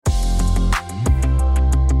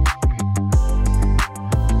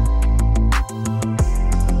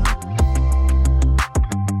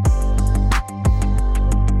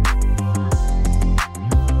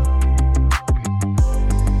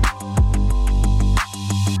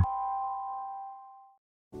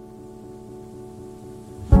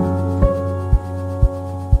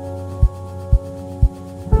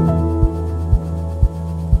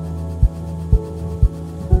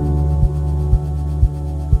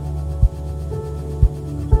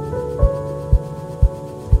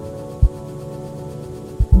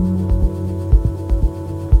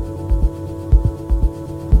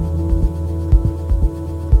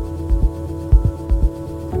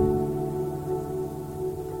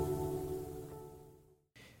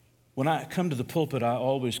When I come to the pulpit, I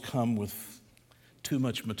always come with too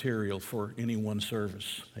much material for any one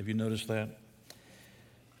service. Have you noticed that?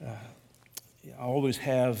 I always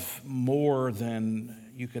have more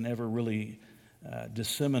than you can ever really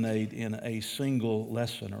disseminate in a single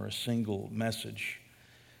lesson or a single message.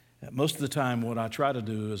 Most of the time, what I try to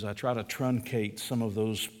do is I try to truncate some of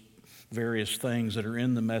those various things that are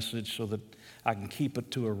in the message so that I can keep it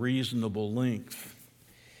to a reasonable length.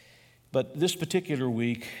 But this particular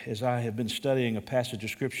week, as I have been studying a passage of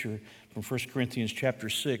Scripture from 1 Corinthians chapter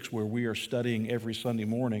 6, where we are studying every Sunday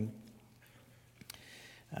morning,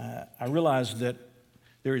 I realized that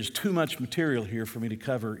there is too much material here for me to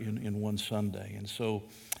cover in one Sunday. And so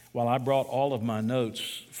while I brought all of my notes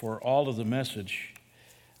for all of the message,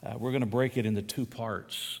 we're going to break it into two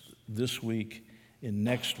parts, this week and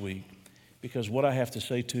next week, because what I have to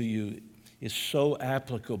say to you is so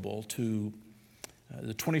applicable to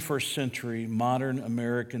the 21st century modern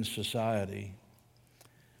American society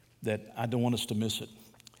that I don't want us to miss it.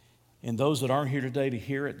 And those that aren't here today to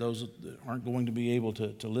hear it, those that aren't going to be able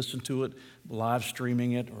to listen to it, live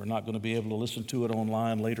streaming it, or not going to be able to listen to it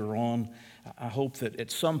online later on, I hope that at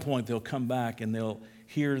some point they'll come back and they'll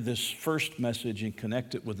hear this first message and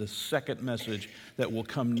connect it with the second message that will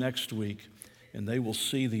come next week, and they will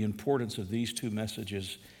see the importance of these two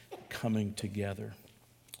messages coming together.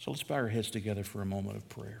 So let's bow our heads together for a moment of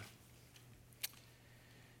prayer.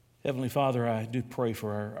 Heavenly Father, I do pray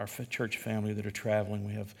for our church family that are traveling.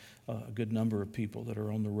 We have a good number of people that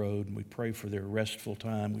are on the road, and we pray for their restful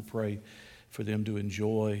time. We pray for them to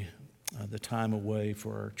enjoy the time away,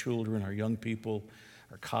 for our children, our young people,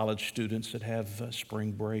 our college students that have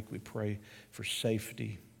spring break. We pray for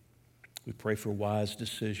safety. We pray for wise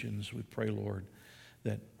decisions. We pray, Lord,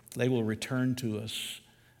 that they will return to us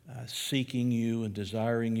seeking you and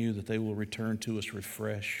desiring you, that they will return to us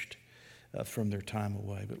refreshed from their time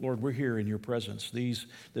away. But Lord, we're here in your presence. These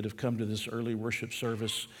that have come to this early worship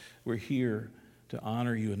service, we're here to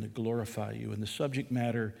honor you and to glorify you. And the subject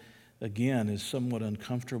matter, again, is somewhat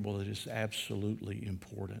uncomfortable. It is absolutely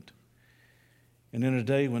important. And in a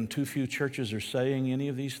day when too few churches are saying any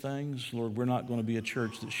of these things, Lord, we're not going to be a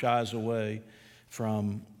church that shies away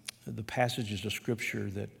from the passages of Scripture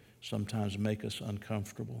that sometimes make us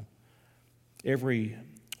uncomfortable. Every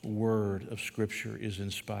word of Scripture is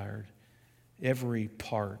inspired. Every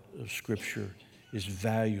part of Scripture is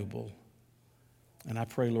valuable. And I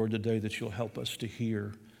pray, Lord, today that you'll help us to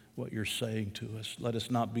hear what you're saying to us. Let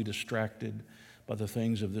us not be distracted by the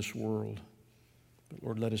things of this world. But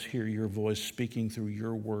Lord, let us hear your voice speaking through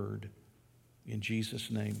your word. In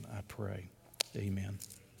Jesus' name I pray. Amen.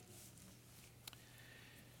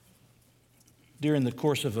 During the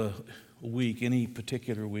course of a week, any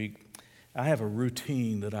particular week, I have a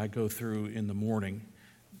routine that I go through in the morning.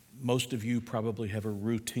 Most of you probably have a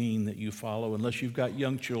routine that you follow, unless you've got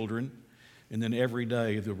young children, and then every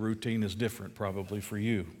day the routine is different probably for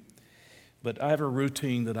you. But I have a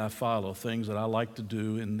routine that I follow, things that I like to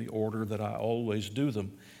do in the order that I always do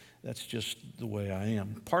them. That's just the way I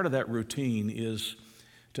am. Part of that routine is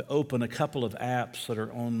to open a couple of apps that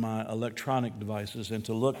are on my electronic devices and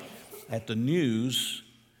to look at the news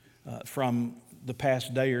from the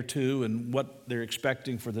past day or two and what they're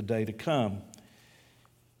expecting for the day to come.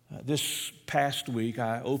 This past week,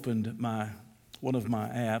 I opened one of my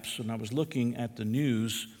apps, and I was looking at the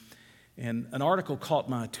news, and an article caught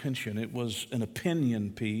my attention. It was an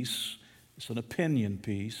opinion piece. It's an opinion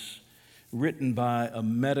piece written by a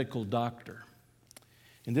medical doctor.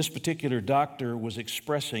 And this particular doctor was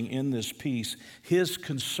expressing in this piece his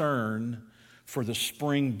concern for the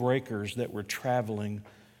spring breakers that were traveling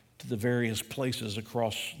to the various places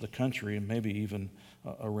across the country and maybe even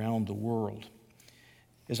around the world.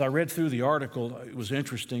 As I read through the article, it was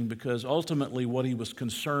interesting because ultimately what he was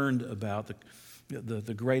concerned about,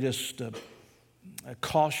 the greatest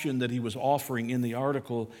caution that he was offering in the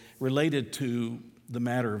article related to the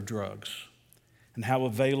matter of drugs and how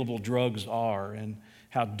available drugs are and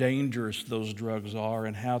how dangerous those drugs are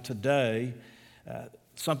and how today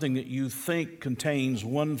something that you think contains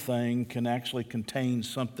one thing can actually contain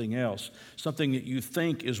something else. Something that you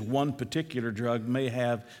think is one particular drug may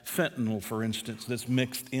have fentanyl, for instance, that's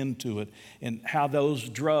mixed into it, and how those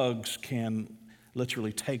drugs can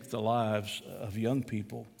literally take the lives of young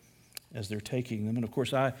people as they're taking them. And of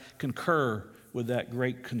course, I concur with that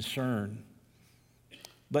great concern.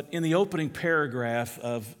 But in the opening paragraph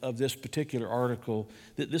of this particular article,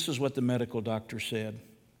 this is what the medical doctor said.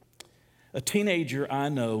 A teenager I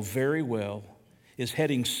know very well is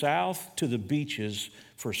heading south to the beaches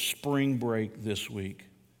for spring break this week.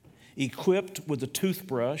 Equipped with a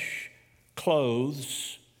toothbrush,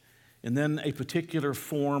 clothes, and then a particular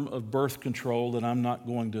form of birth control that I'm not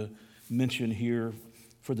going to mention here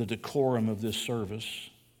for the decorum of this service,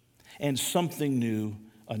 and something new,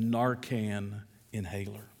 a Narcan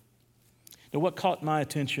inhaler. Now, what caught my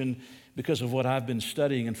attention because of what I've been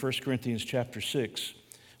studying in 1 Corinthians chapter 6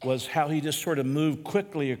 was how he just sort of moved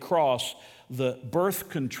quickly across the birth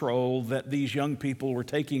control that these young people were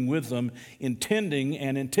taking with them, intending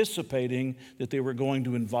and anticipating that they were going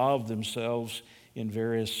to involve themselves in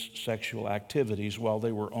various sexual activities while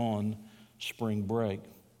they were on spring break.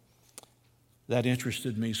 That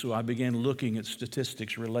interested me, so I began looking at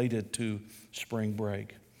statistics related to spring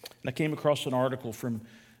break. And I came across an article from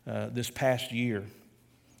this past year,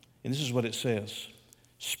 and this is what it says.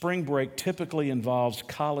 Spring break typically involves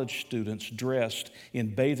college students dressed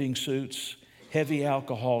in bathing suits, heavy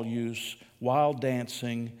alcohol use, wild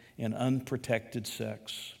dancing, and unprotected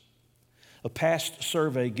sex. A past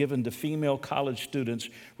survey given to female college students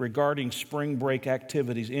regarding spring break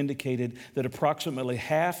activities indicated that approximately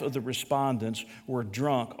half of the respondents were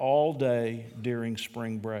drunk all day during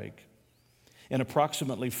spring break, and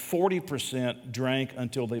approximately 40% drank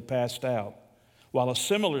until they passed out, while a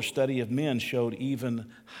similar study of men showed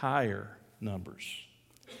even higher numbers.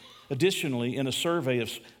 Additionally, in a survey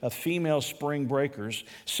of female spring breakers,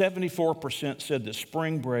 74% said that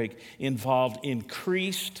spring break involved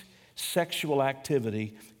increased sexual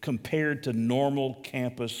activity compared to normal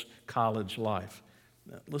campus college life.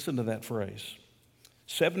 Now, listen to that phrase.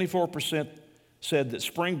 74% said that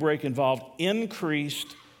spring break involved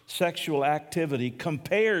increased sexual activity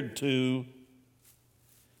compared to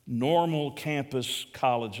normal campus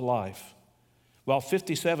college life, while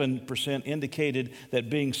 57% indicated that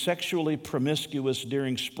being sexually promiscuous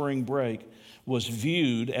during spring break was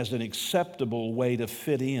viewed as an acceptable way to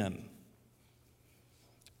fit in.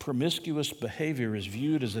 Promiscuous behavior is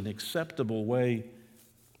viewed as an acceptable way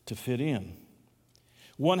to fit in.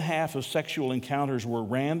 One half of sexual encounters were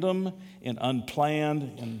random and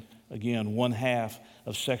unplanned, and again, one half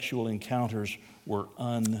of sexual encounters were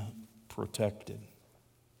unprotected.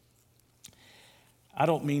 I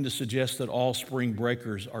don't mean to suggest that all spring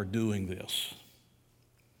breakers are doing this.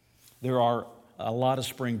 There are a lot of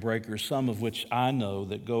spring breakers, some of which I know,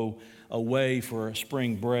 that go away for a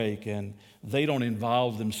spring break and they don't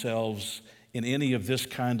involve themselves in any of this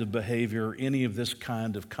kind of behavior, any of this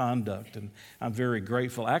kind of conduct. And I'm very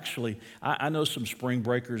grateful. Actually, I know some spring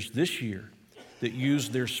breakers this year that use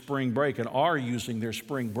their spring break and are using their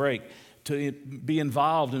spring break to be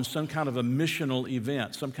involved in some kind of a missional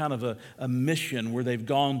event, some kind of a mission where they've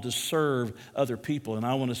gone to serve other people. And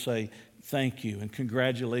I want to say thank you and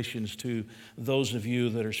congratulations to those of you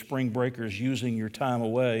that are spring breakers using your time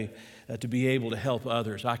away to be able to help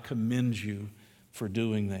others. I commend you for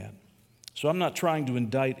doing that. So I'm not trying to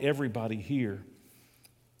indict everybody here,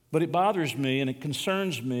 but it bothers me and it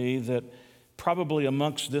concerns me that probably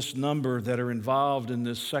amongst this number that are involved in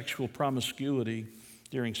this sexual promiscuity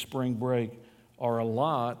during spring break are a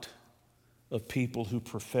lot of people who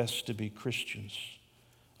profess to be Christians,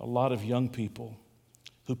 a lot of young people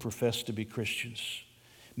who profess to be Christians.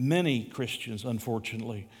 Many Christians,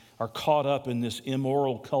 unfortunately, are caught up in this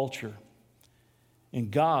immoral culture.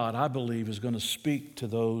 And God, I believe, is going to speak to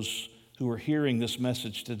those who are hearing this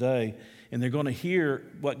message today, and they're going to hear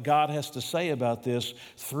what God has to say about this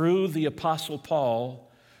through the Apostle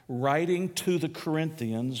Paul writing to the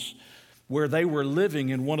Corinthians, where they were living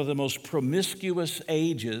in one of the most promiscuous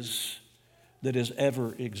ages that has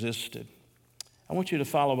ever existed. I want you to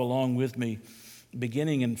follow along with me,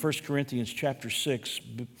 beginning in 1 Corinthians chapter 6,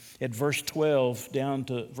 at verse 12 down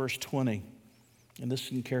to verse 20. And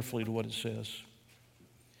listen carefully to what it says.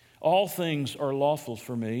 All things are lawful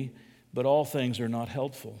for me, but all things are not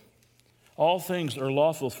helpful. All things are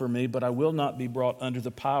lawful for me, but I will not be brought under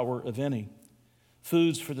the power of any.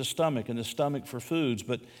 Foods for the stomach and the stomach for foods,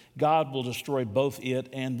 but God will destroy both it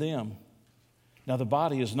and them. Now the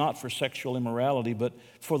body is not for sexual immorality, but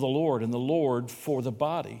for the Lord, and the Lord for the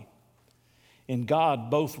body. And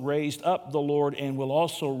God both raised up the Lord and will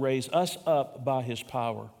also raise us up by his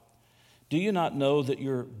power. Do you not know that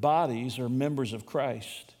your bodies are members of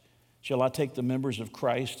Christ? Shall I take the members of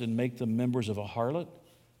Christ and make them members of a harlot?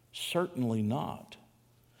 Certainly not.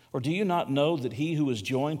 Or do you not know that he who is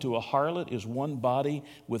joined to a harlot is one body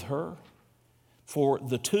with her? For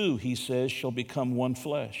the two, he says, shall become one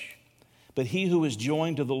flesh. But he who is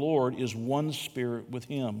joined to the Lord is one spirit with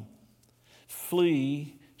him.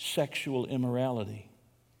 Flee sexual immorality.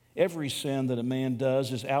 Every sin that a man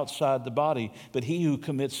does is outside the body, but he who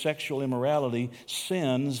commits sexual immorality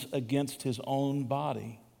sins against his own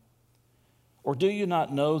body. Or do you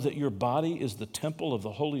not know that your body is the temple of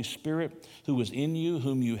the Holy Spirit who is in you,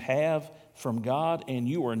 whom you have from God, and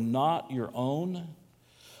you are not your own?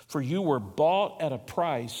 For you were bought at a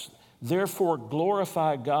price. Therefore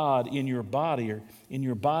glorify God in your body, or in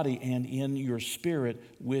your body and in your spirit,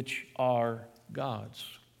 which are God's.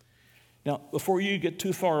 Now, before you get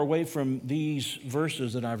too far away from these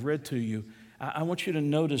verses that I've read to you, I want you to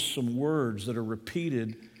notice some words that are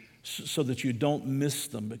repeated so that you don't miss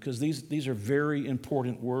them, because these are very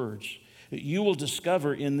important words. You will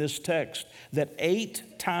discover in this text that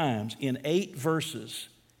 8 times in 8 verses,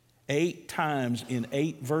 8 times in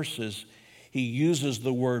 8 verses, he uses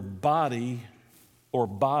the word body or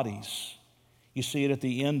bodies. You see it at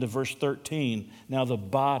the end of verse 13. Now the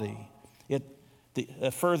body.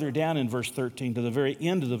 Further down in verse 13, to the very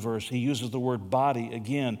end of the verse, he uses the word body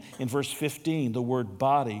again. In verse 15, the word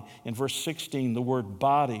body. In verse 16, the word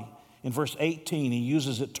body. In verse 18, he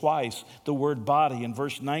uses it twice, the word body. In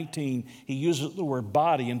verse 19, he uses the word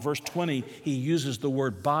body. In verse 20, he uses the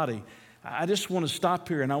word body. I just want to stop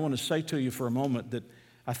here and I want to say to you for a moment that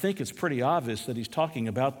I think it's pretty obvious that he's talking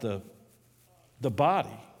about the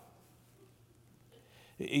body.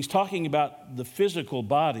 He's talking about the physical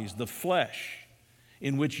bodies, the flesh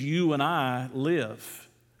in which you and I live.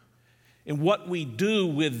 And what we do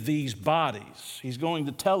with these bodies, he's going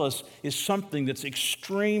to tell us, is something that's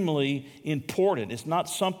extremely important. It's not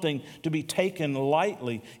something to be taken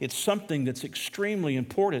lightly. It's something that's extremely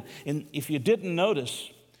important. And if you didn't notice,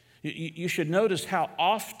 you should notice how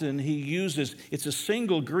often he uses, it's a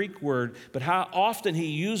single Greek word, but how often he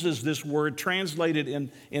uses this word translated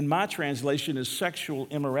in my translation as sexual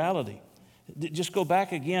immorality. Just go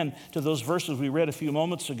back again to those verses we read a few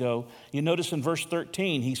moments ago. You notice in verse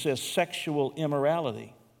 13, he says sexual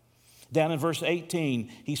immorality. Down in verse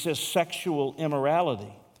 18, he says sexual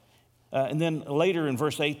immorality. And then later in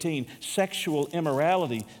verse 18, sexual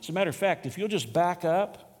immorality. As a matter of fact, if you'll just back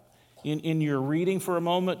up in your reading for a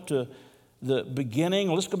moment to the beginning.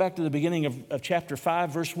 Let's go back to the beginning of chapter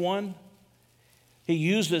 5, verse 1. He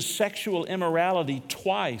uses sexual immorality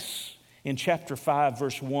twice in chapter 5,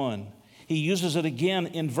 verse 1. He uses it again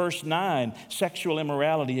in verse 9, sexual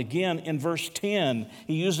immorality. Again in verse 10.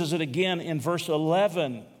 He uses it again in verse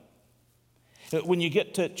 11. When you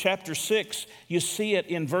get to chapter 6, you see it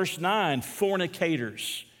in verse 9,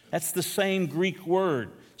 fornicators. That's the same Greek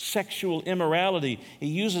word, sexual immorality. He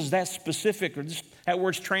uses that specific, or that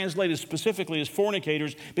word's translated specifically as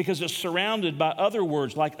fornicators because it's surrounded by other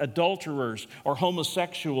words like adulterers or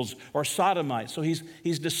homosexuals or sodomites. So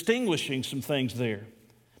he's distinguishing some things there.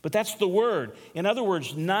 But that's the word. In other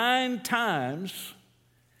words, 9 times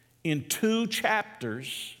in 2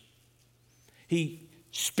 chapters, he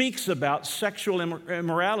speaks about sexual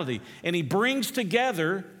immorality. And he brings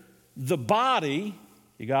together the body,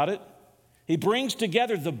 you got it? He brings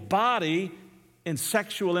together the body and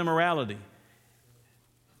sexual immorality.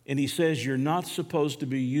 And he says you're not supposed to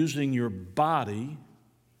be using your body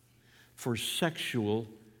for sexual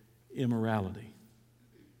immorality.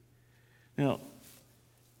 Now,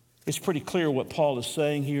 it's pretty clear what Paul is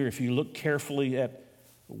saying here if you look carefully at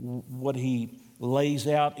what he lays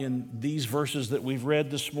out in these verses that we've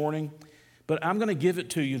read this morning. But I'm going to give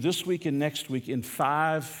it to you this week and next week in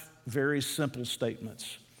 5 very simple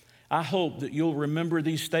statements. I hope that you'll remember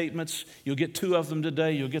these statements. You'll get 2 of them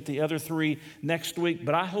today. You'll get the other 3 next week.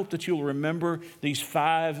 But I hope that you'll remember these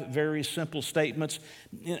 5 very simple statements.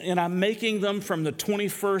 And I'm making them from the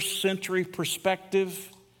 21st century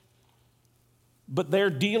perspective. But they're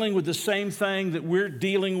dealing with the same thing that we're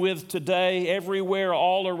dealing with today, everywhere,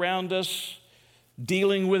 all around us,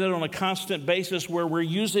 dealing with it on a constant basis where we're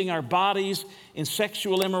using our bodies in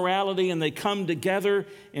sexual immorality and they come together.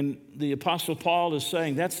 And the Apostle Paul is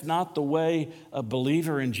saying that's not the way a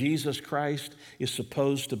believer in Jesus Christ is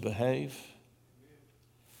supposed to behave.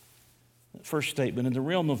 First statement, in the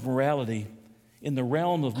realm of morality,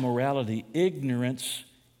 ignorance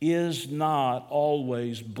is not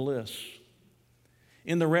always bliss.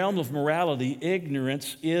 In the realm of morality,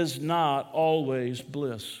 ignorance is not always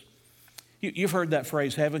bliss. You've heard that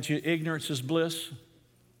phrase, haven't you? Ignorance is bliss.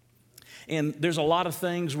 And there's a lot of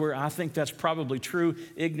things where I think that's probably true.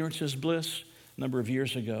 Ignorance is bliss. A number of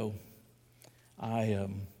years ago, I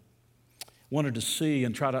wanted to see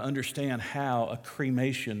and try to understand how a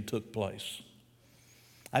cremation took place.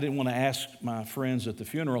 I didn't want to ask my friends at the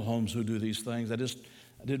funeral homes who do these things. I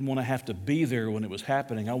didn't want to have to be there when it was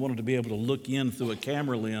happening. I wanted to be able to look in through a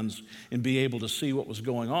camera lens and be able to see what was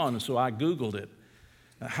going on. And so I Googled it.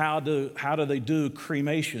 How do they do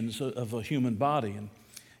cremations of a human body? And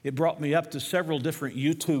it brought me up to several different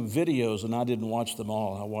YouTube videos, and I didn't watch them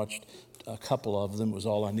all. I watched a couple of them. It was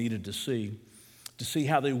all I needed to see. to see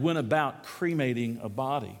how they went about cremating a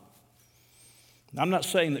body. I'm not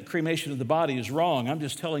saying that cremation of the body is wrong. I'm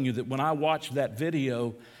just telling you that when I watched that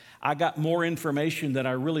video, I got more information than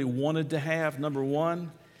I really wanted to have, number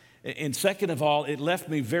one. And second of all, it left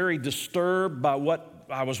me very disturbed by what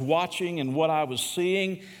I was watching and what I was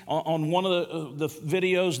seeing. On one of the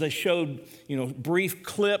videos, they showed, brief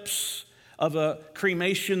clips of a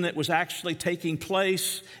cremation that was actually taking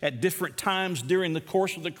place at different times during the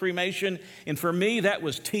course of the cremation. And for me, that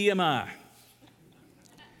was TMI.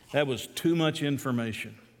 That was too much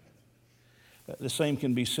information. The same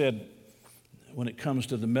can be said when it comes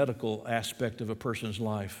to the medical aspect of a person's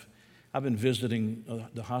life. I've been visiting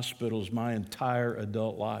the hospitals my entire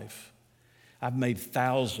adult life. I've made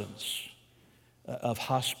thousands of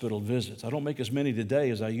hospital visits. I don't make as many today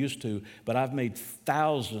as I used to, but I've made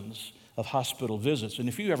thousands of hospital visits. And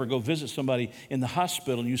if you ever go visit somebody in the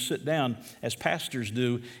hospital and you sit down, as pastors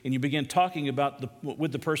do, and you begin talking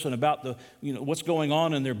with the person about what's going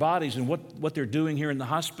on in their bodies and what they're doing here in the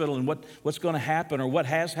hospital and what's going to happen or what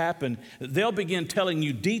has happened, they'll begin telling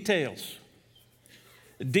you details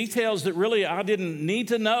that really I didn't need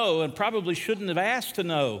to know and probably shouldn't have asked to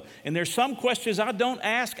know. And there's some questions I don't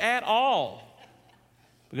ask at all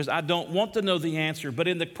because I don't want to know the answer. But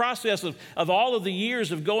in the process of all of the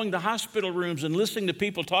years of going to hospital rooms and listening to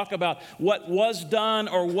people talk about what was done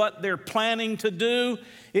or what they're planning to do,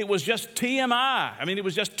 it was just TMI. I mean, it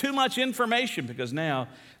was just too much information, because now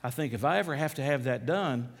I think if I ever have to have that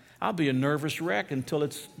done, I'll be a nervous wreck until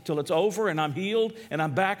it's over and I'm healed and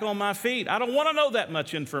I'm back on my feet. I don't want to know that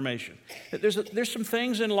much information. There's some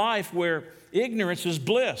things in life where ignorance is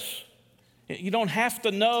bliss. You don't have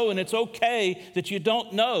to know, and it's okay that you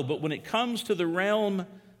don't know. But when it comes to the realm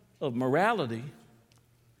of morality,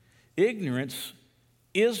 ignorance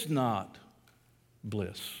is not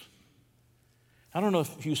bliss. I don't know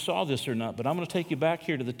if you saw this or not, but I'm going to take you back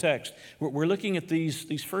here to the text. We're looking at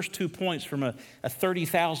these first 2 points from a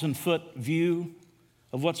 30,000-foot view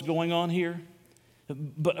of what's going on here.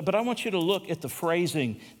 But I want you to look at the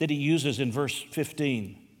phrasing that he uses in verse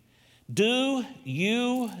 15. Do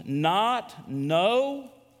you not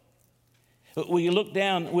know? Will you look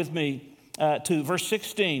down with me to verse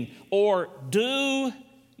 16? Or do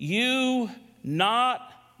you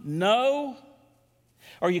not know?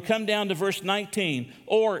 Or you come down to verse 19.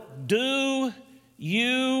 Or do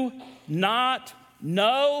you not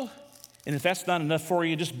know? And if that's not enough for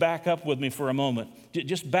you, just back up with me for a moment.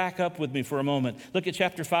 Just back up with me for a moment. Look at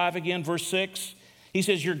chapter 5 again, verse 6. He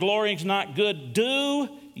says, your glorying's not good. Do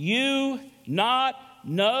you not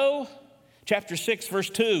know? Chapter 6, verse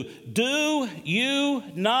 2. Do you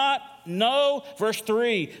not know? Verse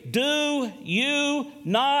 3. Do you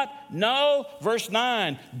not know? Verse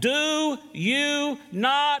 9. Do you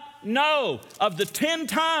not know? Of the 10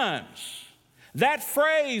 times that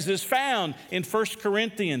phrase is found in 1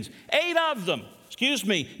 Corinthians, 9 of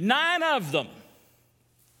them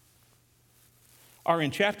are in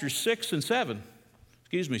chapters 6 and 7.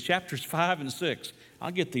 Chapters 5 and 6.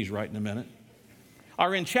 I'll get these right in a minute.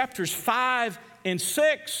 Are in chapters 5 and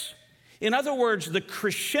 6. In other words, the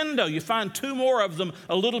crescendo, you find 2 more of them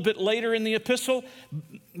a little bit later in the epistle,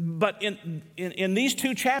 but in these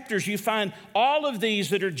 2 chapters, you find all of these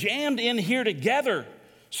that are jammed in here together.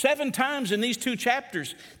 7 times in these 2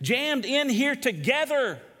 chapters, jammed in here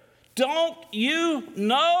together. Don't you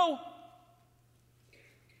know?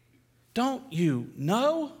 Don't you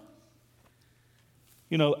know?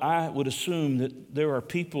 I would assume that there are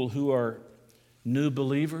people who are new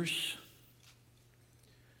believers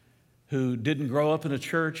who didn't grow up in a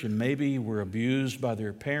church and maybe were abused by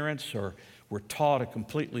their parents, or were taught a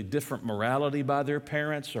completely different morality by their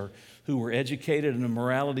parents, or who were educated in a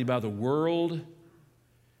morality by the world.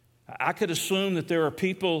 I could assume that there are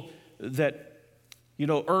people that,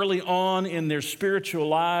 early on in their spiritual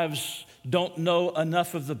lives don't know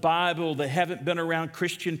enough of the Bible. They haven't been around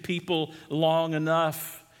Christian people long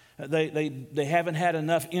enough. They haven't had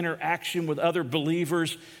enough interaction with other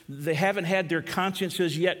believers. They haven't had their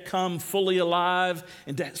consciences yet come fully alive,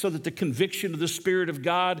 so that the conviction of the Spirit of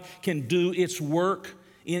God can do its work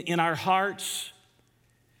in our hearts.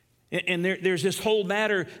 And there's this whole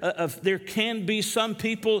matter of there can be some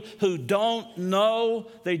people who don't know.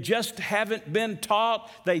 They just haven't been taught.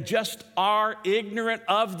 They just are ignorant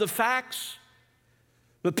of the facts.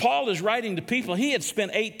 But Paul is writing to people. He had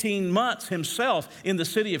spent 18 months himself in the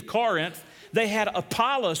city of Corinth. They had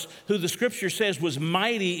Apollos, who the Scripture says was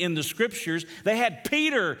mighty in the Scriptures. They had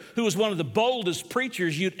Peter, who was one of the boldest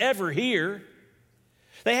preachers you'd ever hear.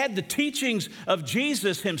 They had the teachings of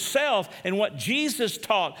Jesus himself and what Jesus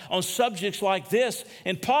taught on subjects like this.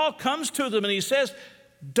 And Paul comes to them and he says,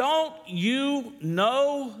 don't you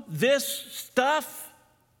know this stuff?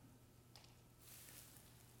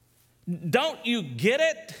 Don't you get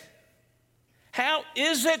it? How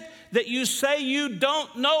is it that you say you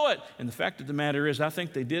don't know it? And the fact of the matter is, I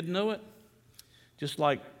think they did know it. Just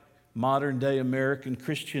like modern day American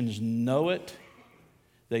Christians know it,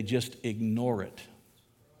 they just ignore it.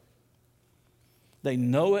 They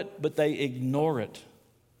know it, but they ignore it.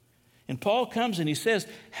 And Paul comes and he says,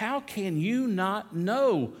 how can you not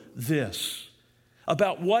know this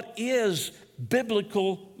about what is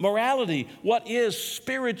biblical morality? What is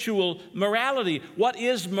spiritual morality? What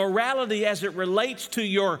is morality as it relates to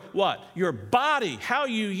your what? Your body, how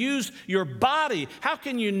you use your body. How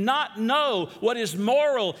can you not know what is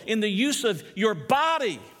moral in the use of your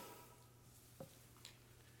body?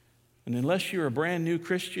 And unless you're a brand new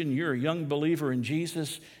Christian, you're a young believer in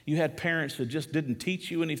Jesus, you had parents that just didn't teach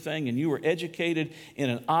you anything, and you were educated in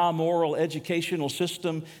an amoral educational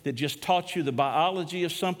system that just taught you the biology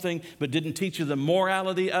of something but didn't teach you the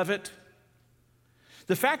morality of it.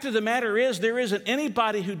 The fact of the matter is, there isn't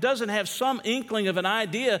anybody who doesn't have some inkling of an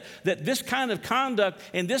idea that this kind of conduct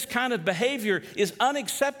and this kind of behavior is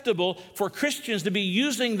unacceptable for Christians to be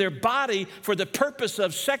using their body for the purpose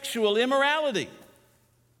of sexual immorality.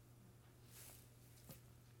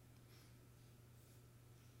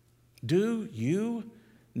 Do you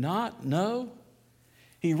not know?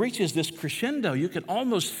 He reaches this crescendo. You can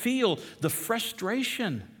almost feel the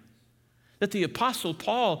frustration that the Apostle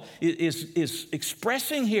Paul is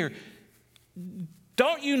expressing here.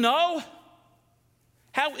 Don't you know?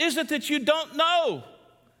 How is it that you don't know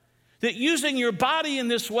that using your body in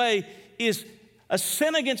this way is a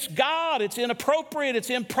sin against God? It's inappropriate. It's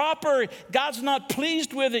improper. God's not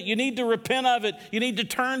pleased with it. You need to repent of it. You need to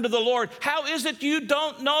turn to the Lord. How is it you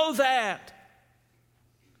don't know that?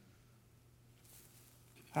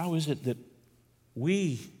 How is it that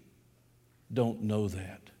we don't know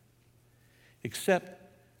that?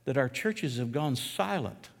 Except that our churches have gone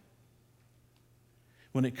silent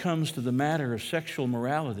when it comes to the matter of sexual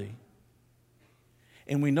morality,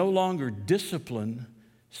 and we no longer discipline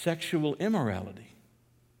sexual immorality.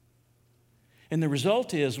 And the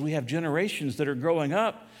result is we have generations that are growing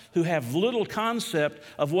up who have little concept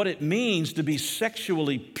of what it means to be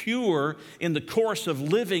sexually pure in the course of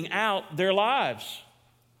living out their lives.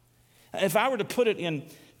 If I were to put it in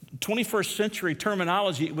 21st century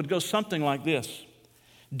terminology, it would go something like this.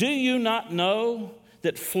 Do you not know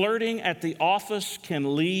that flirting at the office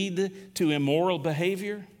can lead to immoral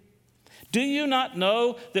behavior? Do you not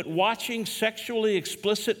know that watching sexually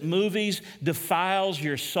explicit movies defiles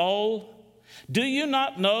your soul? Do you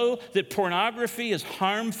not know that pornography is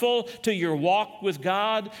harmful to your walk with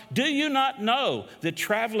God? Do you not know that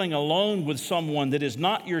traveling alone with someone that is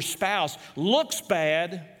not your spouse looks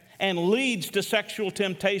bad and leads to sexual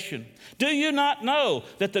temptation? Do you not know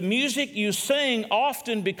that the music you sing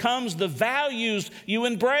often becomes the values you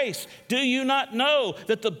embrace? Do you not know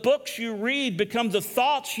that the books you read become the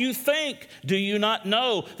thoughts you think? Do you not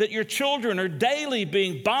know that your children are daily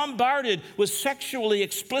being bombarded with sexually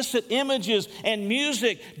explicit images and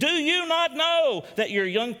music? Do you not know that your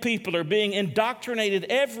young people are being indoctrinated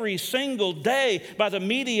every single day by the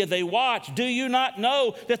media they watch? Do you not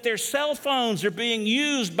know that their cell phones are being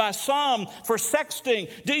used by some for sexting?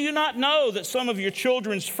 Do you not know that some of your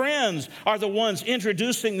children's friends are the ones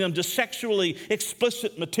introducing them to sexually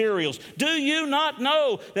explicit materials? Do you not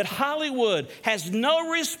know that Hollywood has no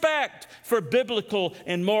respect for biblical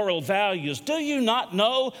and moral values? Do you not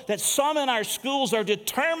know that some in our schools are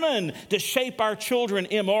determined to shape our children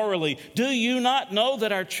immorally? Do you not know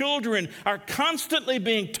that our children are constantly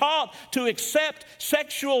being taught to accept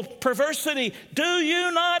sexual perversity? Do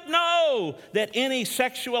you not know that any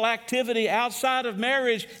sexual activity outside of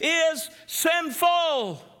marriage is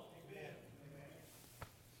sinful?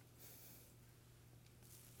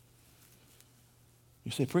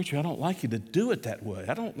 You say, preacher, I don't like you to do it that way.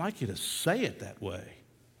 I don't like you to say it that way.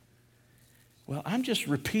 Well, I'm just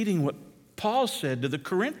repeating what Paul said to the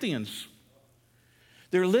Corinthians.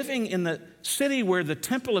 They're living in the city where the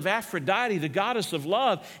temple of Aphrodite, the goddess of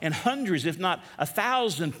love, and hundreds, if not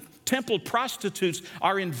 1,000 temple prostitutes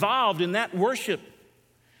are involved in that worship.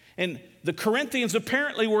 And the Corinthians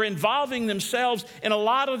apparently were involving themselves in a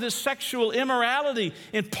lot of this sexual immorality.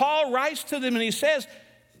 And Paul writes to them and he says,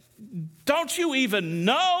 don't you even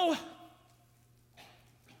know?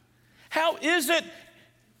 How is it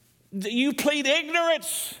that you plead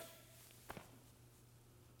ignorance?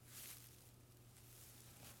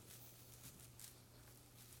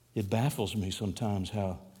 It baffles me sometimes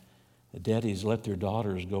how the daddies let their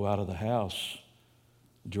daughters go out of the house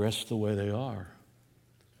dressed the way they are,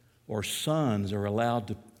 or sons are allowed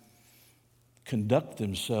to conduct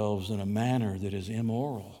themselves in a manner that is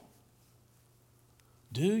immoral.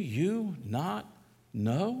 Do you not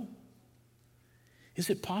know? Is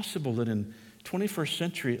it possible that in 21st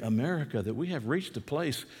century America that we have reached a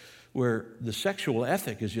place where the sexual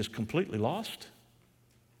ethic is just completely lost?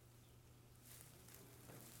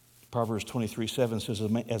 Proverbs 23:7 says,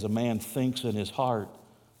 as a man thinks in his heart,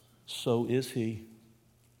 so is he.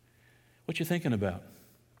 What you thinking about?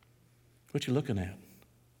 What you looking at?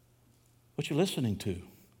 What you listening to?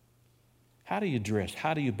 How do you dress?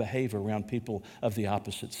 How do you behave around people of the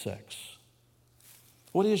opposite sex?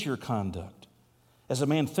 What is your conduct? As a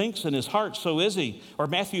man thinks in his heart, so is he. Or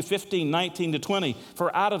Matthew 15:19-20,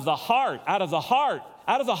 for out of the heart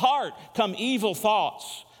come evil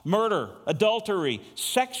thoughts, murder, adultery,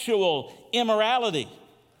 sexual immorality.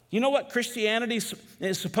 You know what Christianity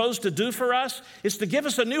is supposed to do for us? It's to give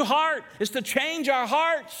us a new heart. It's to change our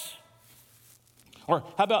hearts. Or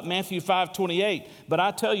how about Matthew 5:28? But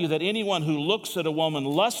I tell you that anyone who looks at a woman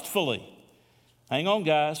lustfully, hang on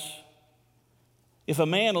guys, if a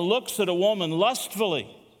man looks at a woman lustfully,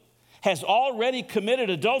 has already committed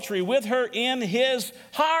adultery with her in his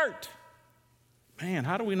heart. Man,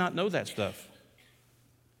 how do we not know that stuff?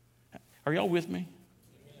 Are y'all with me?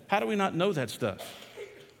 How do we not know that stuff?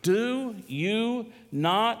 Do you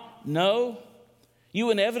not know? You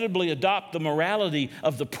inevitably adopt the morality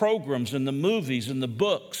of the programs and the movies and the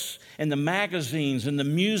books and the magazines and the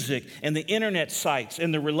music and the internet sites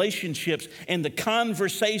and the relationships and the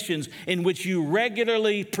conversations in which you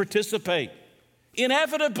regularly participate.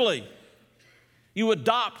 Inevitably, you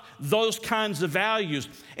adopt those kinds of values.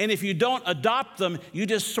 And if you don't adopt them, you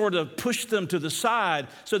just sort of push them to the side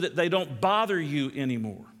so that they don't bother you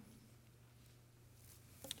anymore.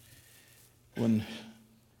 When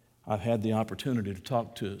I've had the opportunity to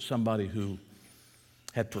talk to somebody who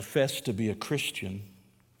had professed to be a Christian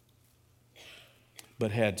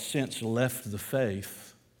but had since left the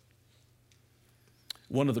faith,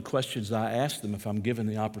 one of the questions I ask them, if I'm given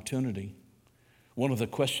the opportunity, one of the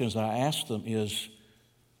questions I ask them is,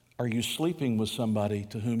 are you sleeping with somebody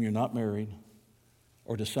to whom you're not married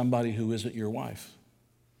or to somebody who isn't your wife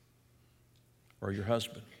or your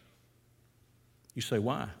husband? You say,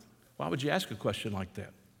 why? Why would you ask a question like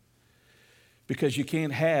that? Because you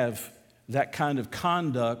can't have that kind of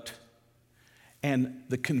conduct and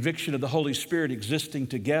the conviction of the Holy Spirit existing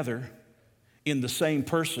together in the same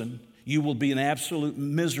person. You will be an absolute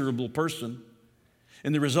miserable person.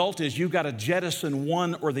 And the result is you've got to jettison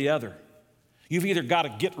one or the other. You've either got to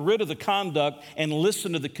get rid of the conduct and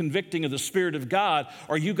listen to the convicting of the Spirit of God,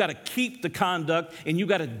 or you've got to keep the conduct and you've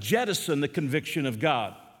got to jettison the conviction of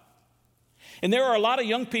God. And there are a lot of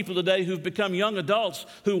young people today who've become young adults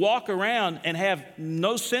who walk around and have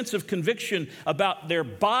no sense of conviction about their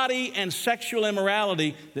body and sexual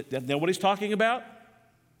immorality. Isn't that what he's talking about?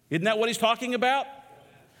 Isn't that what he's talking about?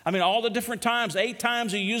 I mean, all the different times, 8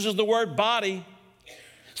 times he uses the word body.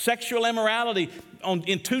 Sexual immorality,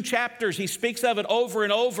 in 2 chapters, he speaks of it over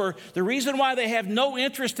and over. The reason why they have no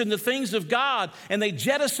interest in the things of God and they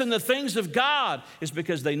jettison the things of God is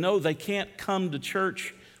because they know they can't come to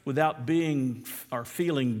church without being or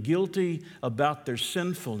feeling guilty about their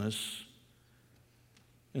sinfulness.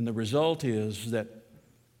 And the result is that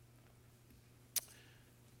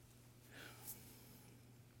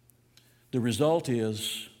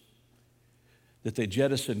they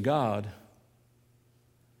jettison God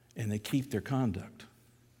and they keep their conduct.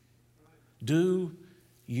 Do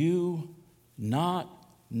you not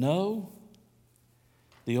know?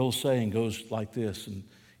 The old saying goes like this, and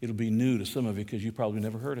it'll be new to some of you because you probably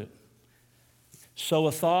never heard it. Sow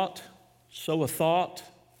a thought,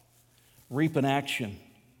 reap an action.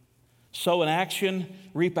 Sow an action,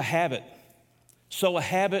 reap a habit. Sow a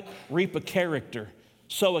habit, reap a character.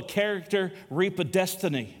 Sow a character, reap a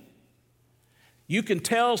destiny. You can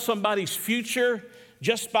tell somebody's future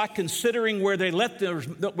just by considering where they let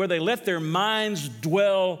their minds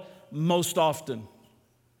dwell most often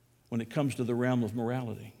when it comes to the realm of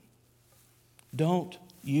morality. Don't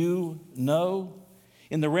you know?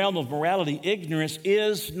 In the realm of morality, ignorance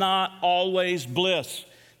is not always bliss.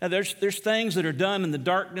 Now, there's things that are done in the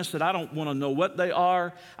darkness that I don't want to know what they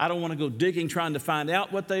are. I don't want to go digging trying to find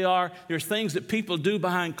out what they are. There's things that people do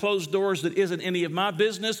behind closed doors that isn't any of my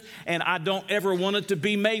business, and I don't ever want it to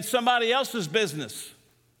be made somebody else's business.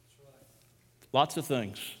 Lots of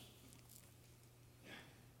things.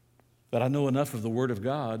 But I know enough of the Word of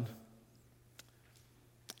God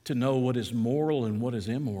to know what is moral and what is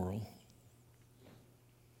immoral.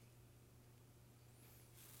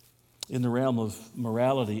 in the realm of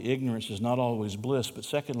morality, ignorance is not always bliss. But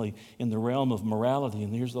secondly, in the realm of morality,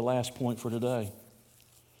 and here's the last point for today.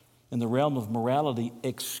 In the realm of morality,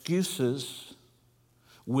 excuses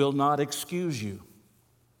will not excuse you.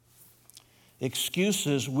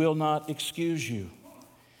 Excuses will not excuse you.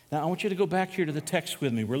 Now, I want you to go back here to the text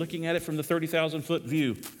with me. We're looking at it from the 30,000-foot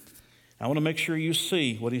view. I want to make sure you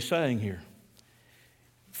see what he's saying here.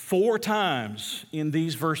 4 times in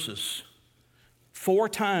these verses, 4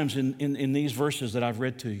 times in these verses that I've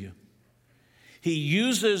read to you, he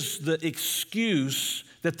uses the excuse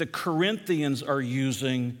that the Corinthians are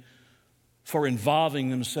using for involving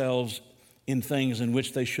themselves in things in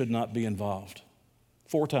which they should not be involved.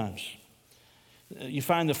 4 times. You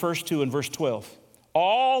find the first 2 in verse 12.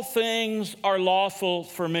 All things are lawful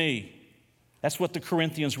for me. That's what the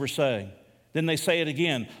Corinthians were saying. Then they say it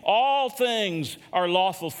again. All things are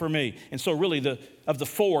lawful for me. And so really of the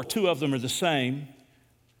 4, 2 of them are the same,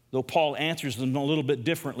 though Paul answers them a little bit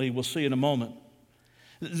differently. We'll see in a moment.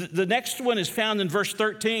 The next one is found in verse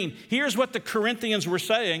 13. Here's what the Corinthians were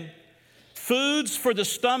saying. Foods for the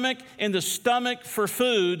stomach and the stomach for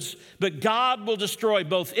foods, but God will destroy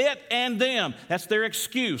both it and them. That's their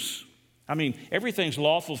excuse. I mean, everything's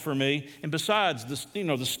lawful for me. And besides, the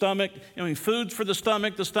stomach, food for the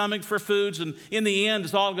stomach for foods, and in the end,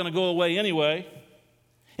 it's all going to go away anyway.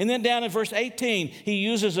 And then down in verse 18, he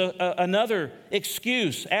uses another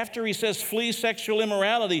excuse. After he says, flee sexual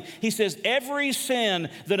immorality, he says, every sin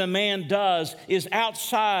that a man does is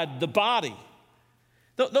outside the body.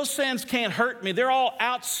 Those sins can't hurt me. They're all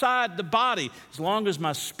outside the body. As long as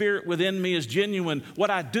my spirit within me is genuine,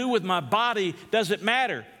 what I do with my body doesn't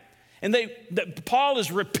matter. And Paul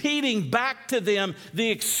is repeating back to them the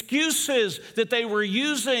excuses that they were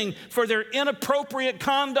using for their inappropriate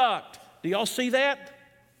conduct. Do y'all see that?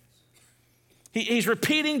 He's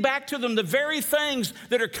repeating back to them the very things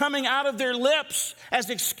that are coming out of their lips as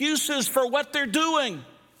excuses for what they're doing.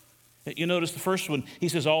 You notice the first one, he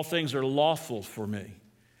says, all things are lawful for me.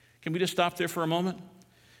 Can we just stop there for a moment?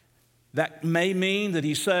 That may mean that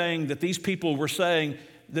he's saying that these people were saying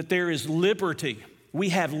that there is liberty. We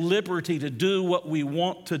have liberty to do what we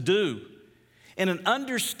want to do. And an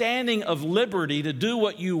understanding of liberty to do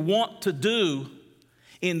what you want to do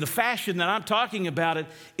in the fashion that I'm talking about it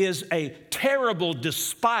is a terrible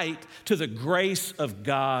despite to the grace of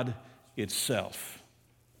God itself.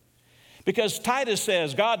 Because Titus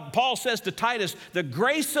says, Paul says to Titus, the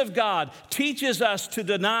grace of God teaches us to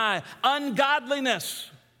deny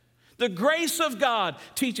ungodliness. The grace of God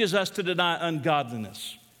teaches us to deny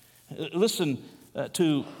ungodliness. Listen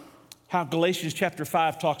to how Galatians chapter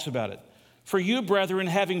 5 talks about it. For you, brethren,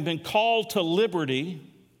 having been called to liberty,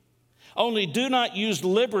 only do not use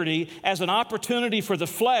liberty as an opportunity for the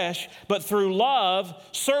flesh, but through love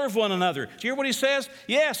serve one another. Do you hear what he says?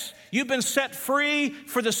 Yes, you've been set free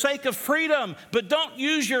for the sake of freedom, but don't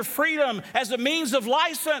use your freedom as a means of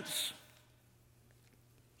license.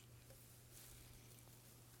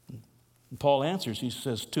 And Paul answers, he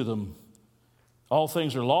says to them, all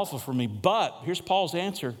things are lawful for me, but, here's Paul's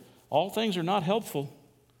answer, all things are not helpful.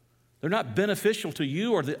 They're not beneficial to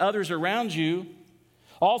you or the others around you.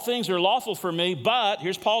 All things are lawful for me, but,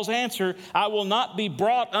 here's Paul's answer, I will not be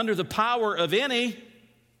brought under the power of any.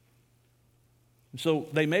 So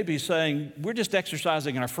they may be saying, we're just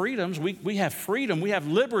exercising our freedoms. We have freedom, we have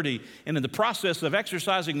liberty. And in the process of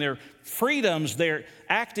exercising their freedoms, they're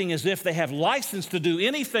acting as if they have license to do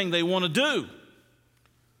anything they want to do.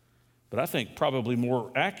 But I think probably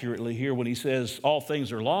more accurately here when he says all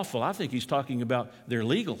things are lawful, I think he's talking about they're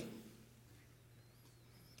legal.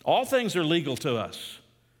 All things are legal to us.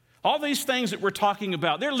 All these things that we're talking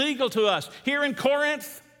about, they're legal to us. Here in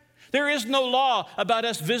Corinth, there is no law about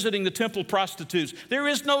us visiting the temple prostitutes. There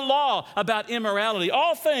is no law about immorality.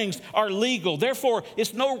 All things are legal. Therefore,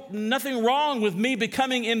 it's nothing wrong with me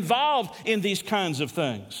becoming involved in these kinds of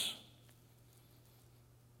things.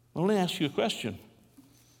 Well, let me ask you a question.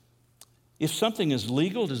 If something is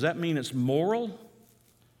legal, does that mean it's moral?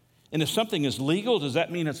 And if something is legal, does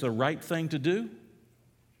that mean it's the right thing to do?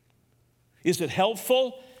 Is it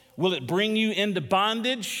helpful? Will it bring you into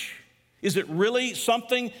bondage? Is it really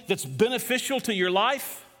something that's beneficial to your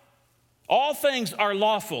life? All things are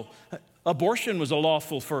lawful. Abortion was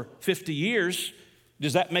lawful for 50 years.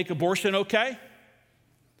 Does that make abortion okay?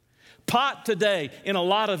 Pot today in a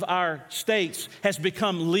lot of our states has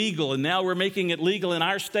become legal, and now we're making it legal in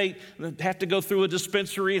our state. We have to go through a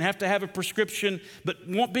dispensary and have to have a prescription, but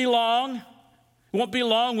won't be long. Won't be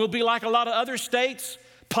long. We'll be like a lot of other states.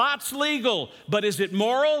 Pot's legal, but is it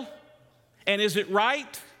moral? And is it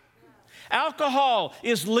right? Alcohol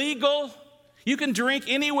is legal. You can drink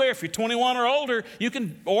anywhere. If you're 21 or older, you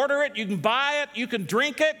can order it, you can buy it, you can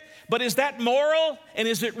drink it. But is that moral and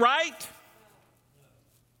is it right?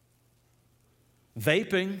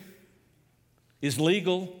 Vaping is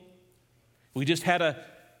legal. We just had a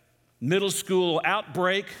middle school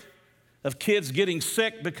outbreak of kids getting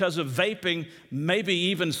sick because of vaping, maybe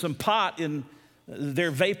even some pot in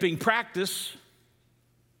their vaping practice.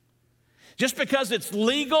 Just because it's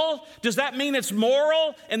legal, does that mean it's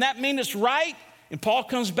moral and that mean it's right? And Paul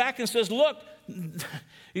comes back and says, look,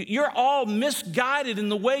 you're all misguided in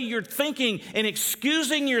the way you're thinking and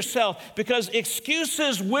excusing yourself, because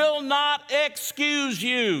excuses will not excuse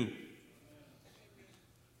you.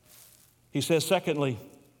 He says, secondly,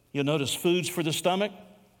 you'll notice foods for the stomach.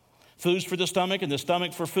 Foods for the stomach and the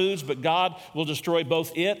stomach for foods, but God will destroy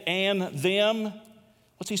both it and them.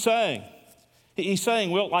 What's he saying? He's saying,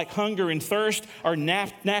 well, like hunger and thirst are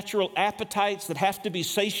natural appetites that have to be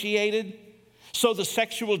satiated. So the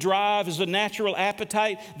sexual drive is a natural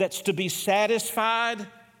appetite that's to be satisfied.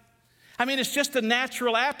 I mean, it's just a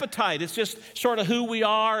natural appetite. It's just sort of who we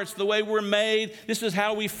are. It's the way we're made. This is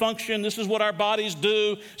how we function. This is what our bodies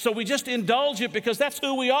do. So we just indulge it because that's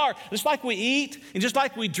who we are. Just like we eat and just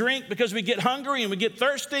like we drink because we get hungry and we get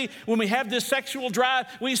thirsty. When we have this sexual drive,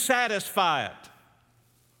 we satisfy it.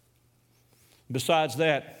 Besides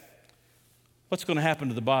that, what's going to happen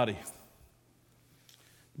to the body?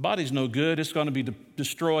 The body's no good. It's going to be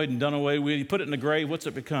destroyed and done away with. You put it in the grave, what's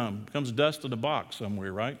it become? It becomes dust in a box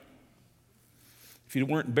somewhere, right? If you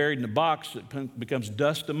weren't buried in a box, it becomes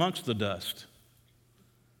dust amongst the dust.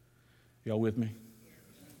 Y'all with me?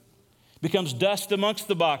 It becomes dust amongst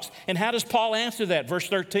the box. And how does Paul answer that? Verse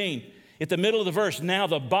 13. At the middle of the verse, now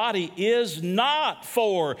the body is not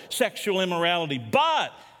for sexual immorality,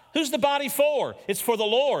 but who's the body for? It's for the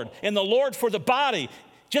Lord, and the Lord for the body.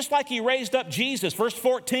 Just like he raised up Jesus, verse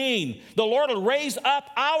 14, the Lord will raise up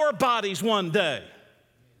our bodies one day.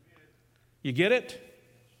 You get it?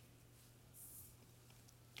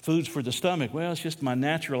 Foods for the stomach. Well, it's just my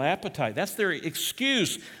natural appetite. That's their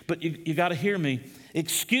excuse. But you got to hear me.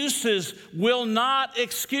 Excuses will not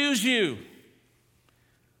excuse you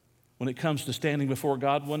when it comes to standing before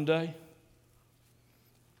God one day.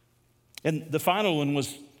 And the final one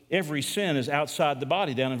was every sin is outside the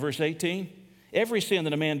body, down in verse 18. Every sin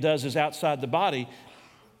that a man does is outside the body.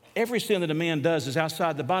 Every sin that a man does is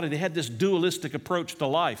outside the body. They had this dualistic approach to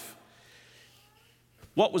life.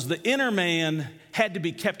 What was the inner man had to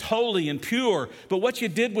be kept holy and pure, but what you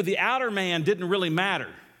did with the outer man didn't really matter.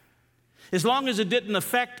 As long as it didn't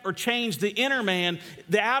affect or change the inner man,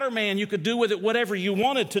 the outer man, you could do with it whatever you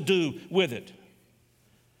wanted to do with it.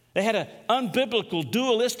 They had an unbiblical,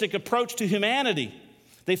 dualistic approach to humanity.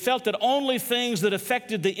 They felt that only things that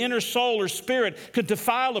affected the inner soul or spirit could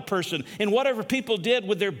defile a person, and whatever people did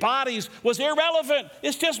with their bodies was irrelevant.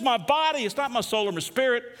 It's just my body. It's not my soul or my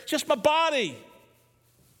spirit. It's just my body.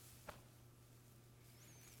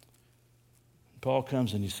 Paul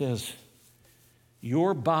comes and he says,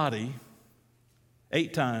 your body,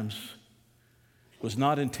 8 times, was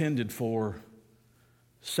not intended for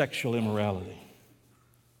sexual immorality.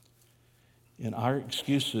 And our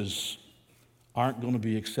excuses aren't going to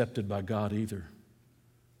be accepted by God either.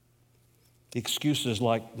 Excuses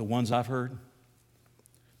like the ones I've heard,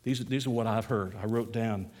 these are what I've heard. I wrote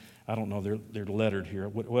down, I don't know, they're lettered here.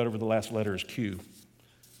 Whatever the last letter is, Q,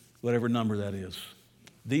 whatever number that is.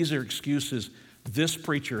 These are excuses this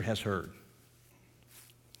preacher has heard.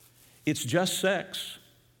 It's just sex.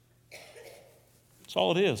 That's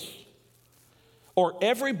all it is. Or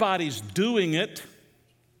everybody's doing it.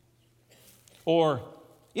 Or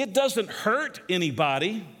it doesn't hurt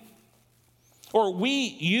anybody. Or we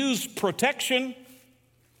use protection.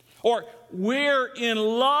 Or we're in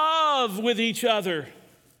love with each other.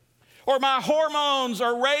 Or my hormones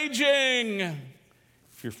are raging.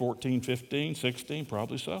 If you're 14, 15, 16,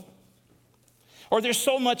 probably so. Or there's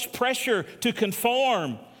so much pressure to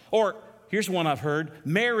conform. Or here's one I've heard,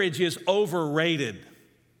 marriage is overrated.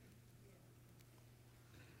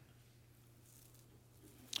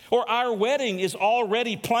 Or our wedding is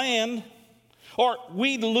already planned. Or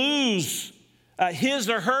we'd lose his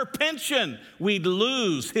or her pension. We'd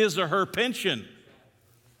lose his or her pension.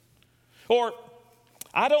 Or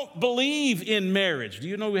I don't believe in marriage. Do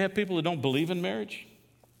you know we have people that don't believe in marriage?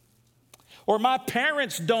 Or my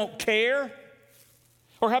parents don't care.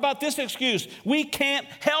 Or how about this excuse? We can't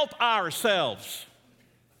help ourselves.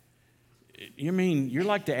 You mean you're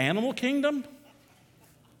like the animal kingdom?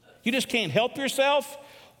 You just can't help yourself?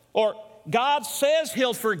 Or God says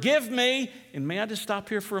he'll forgive me. And may I just stop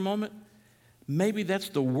here for a moment? Maybe that's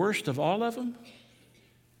the worst of all of them.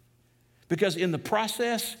 Because in the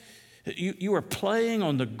process, You are playing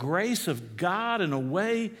on the grace of God in a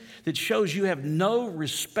way that shows you have no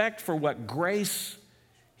respect for what grace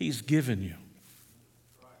He's given you.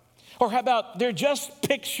 Or how about they're just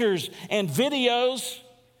pictures and videos?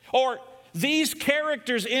 Or these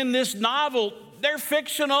characters in this novel, they're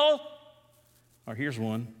fictional. Or here's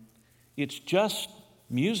one. It's just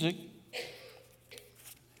music.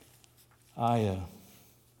 I'm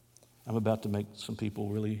about to make some people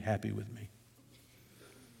really happy with me.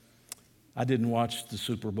 I didn't watch the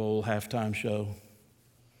Super Bowl halftime show.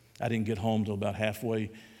 I didn't get home till about halfway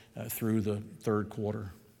through the third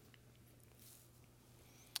quarter.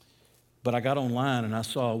 But I got online and I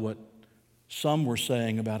saw what some were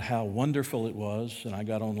saying about how wonderful it was, and I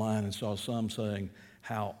got online and saw some saying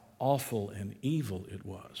how awful and evil it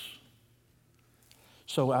was.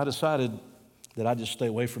 So I decided that I'd just stay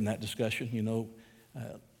away from that discussion.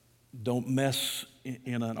 Don't mess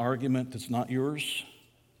in an argument that's not yours.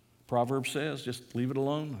 Proverbs says, just leave it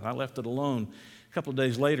alone. I left it alone. A couple of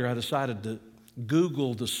days later, I decided to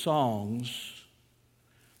Google the songs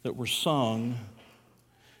that were sung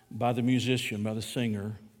by the musician, by the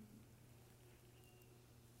singer.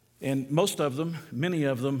 And most of them, many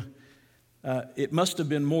of them, it must have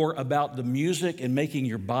been more about the music and making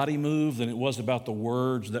your body move than it was about the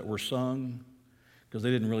words that were sung, because they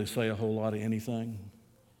didn't really say a whole lot of anything.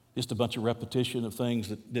 Just a bunch of repetition of things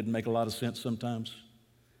that didn't make a lot of sense sometimes.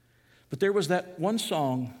 But there was that one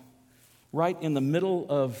song right in the middle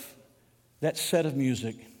of that set of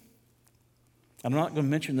music. I'm not going to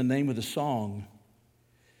mention the name of the song,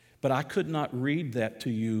 but I could not read that to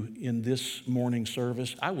you in this morning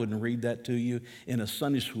service. I wouldn't read that to you in a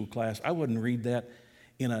Sunday school class. I wouldn't read that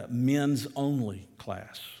in a men's only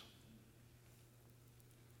class.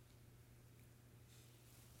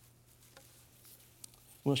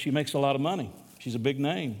 Well, she makes a lot of money. She's a big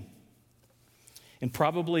name. And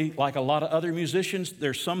probably, like a lot of other musicians,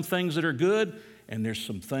 there's some things that are good and there's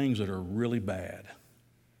some things that are really bad.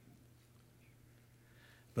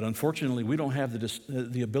 But unfortunately, we don't have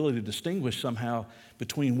the ability to distinguish somehow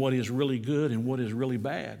between what is really good and what is really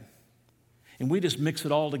bad. And we just mix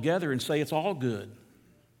it all together and say it's all good.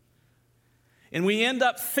 And we end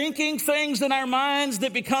up thinking things in our minds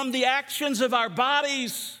that become the actions of our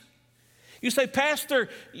bodies. You say, Pastor,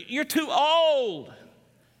 you're too old.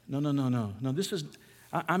 No.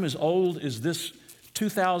 I'm as old as this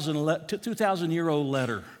 2,000-year-old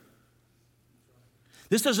letter.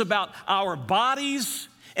 This is about our bodies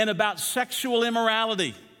and about sexual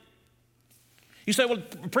immorality. You say, well,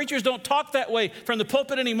 preachers don't talk that way from the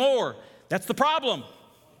pulpit anymore. That's the problem.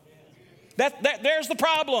 There's the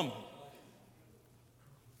problem.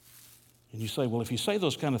 And you say, well, if you say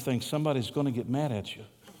those kind of things, somebody's going to get mad at you.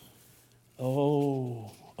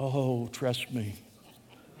 Oh, trust me.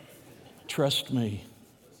 Trust me.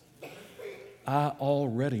 I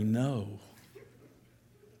already know.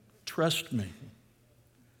 Trust me.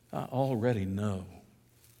 I already know.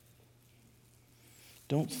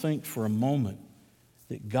 Don't think for a moment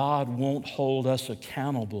that God won't hold us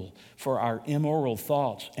accountable for our immoral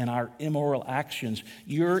thoughts and our immoral actions.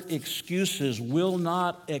 Your excuses will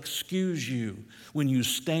not excuse you when you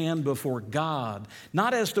stand before God,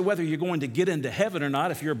 not as to whether you're going to get into heaven or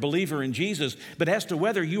not if you're a believer in Jesus, but as to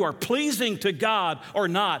whether you are pleasing to God or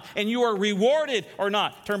not, and you are rewarded or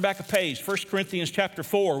not. Turn back a page, 1 Corinthians chapter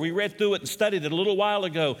 4. We read through it and studied it a little while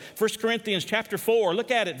ago. 1 Corinthians chapter 4,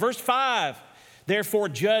 look at it, verse 5. Therefore,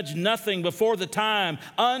 judge nothing before the time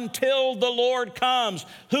until the Lord comes,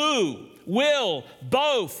 who will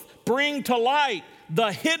both bring to light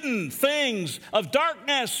the hidden things of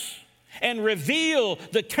darkness and reveal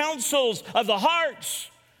the counsels of the hearts.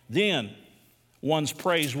 Then one's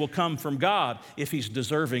praise will come from God if he's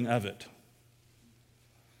deserving of it.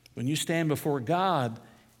 When you stand before God,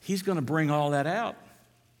 He's going to bring all that out.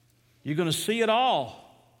 You're going to see it all.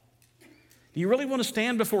 Do you really want to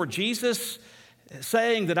stand before Jesus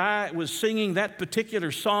saying that I was singing that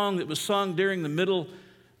particular song that was sung during the middle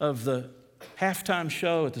of the halftime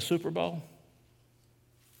show at the Super Bowl?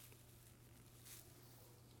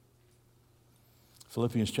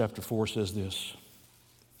 Philippians chapter 4 says this,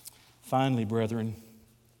 finally, brethren,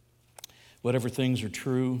 whatever things are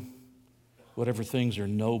true, whatever things are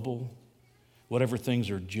noble, whatever things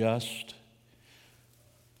are just,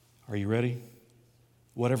 are you ready?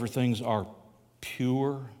 Whatever things are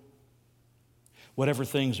pure, whatever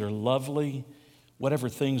things are lovely, whatever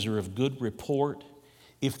things are of good report,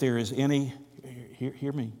 if there is any,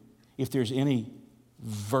 hear me, if there's any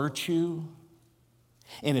virtue,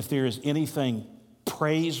 and if there is anything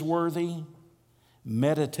praiseworthy,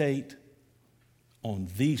 meditate on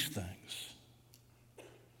these things.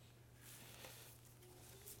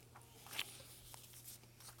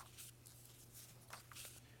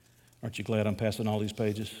 Aren't you glad I'm passing all these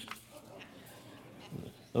pages?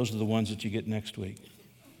 Those are the ones that you get next week.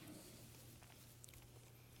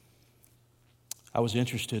 I was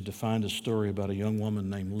interested to find a story about a young woman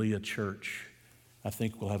named Leah Church. I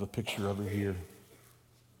think we'll have a picture of her here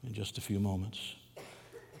in just a few moments.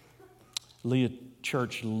 Leah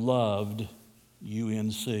Church loved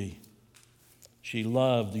UNC. She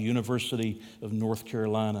loved the University of North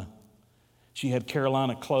Carolina. She had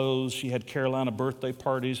Carolina clothes. She had Carolina birthday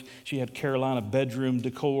parties. She had Carolina bedroom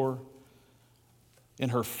decor.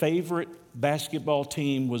 And her favorite basketball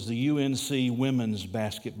team was the UNC women's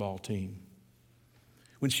basketball team.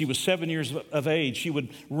 When she was 7 years of age, she would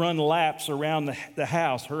run laps around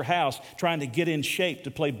her house, trying to get in shape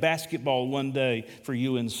to play basketball one day for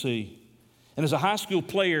UNC. And as a high school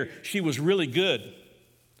player, she was really good.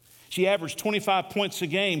 She averaged 25 points a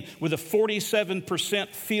game with a 47%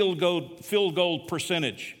 field goal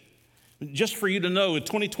percentage. Just for you to know, in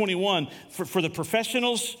 2021, for the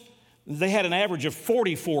professionals, they had an average of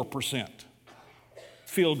 44%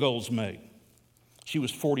 field goals made. She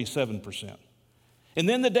was 47%. And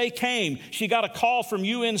then the day came, she got a call from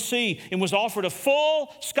UNC and was offered a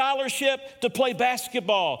full scholarship to play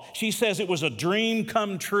basketball. She says it was a dream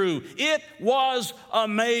come true. It was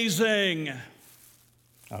amazing.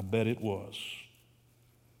 I bet it was.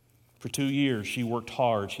 For 2 years, she worked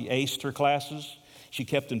hard. She aced her classes. She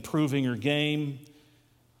kept improving her game.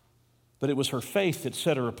 But it was her faith that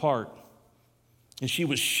set her apart. And she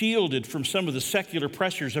was shielded from some of the secular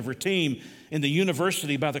pressures of her team in the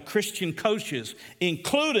university by the Christian coaches,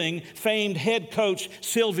 including famed head coach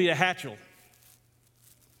Sylvia Hatchell,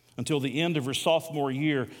 until the end of her sophomore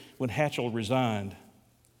year when Hatchell resigned.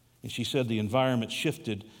 And she said the environment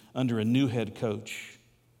shifted under a new head coach,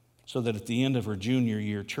 so that at the end of her junior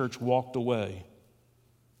year, Church walked away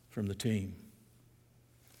from the team.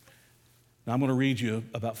 Now I'm going to read you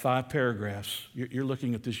about 5 paragraphs. You're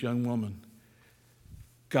looking at this young woman.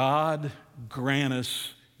 God grant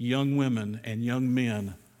us young women and young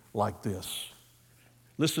men like this.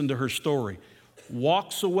 Listen to her story.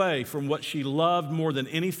 Walks away from what she loved more than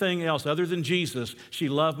anything else, other than Jesus, she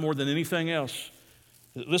loved more than anything else.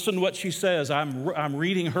 Listen to what she says. I'm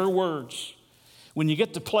reading her words. When you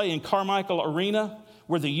get to play in Carmichael Arena,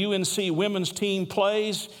 where the UNC women's team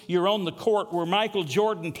plays, you're on the court where Michael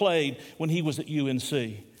Jordan played when he was at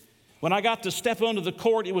UNC. When I got to step onto the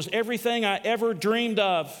court, it was everything I ever dreamed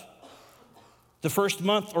of. The first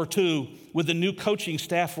month or two with the new coaching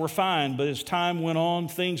staff were fine, but as time went on,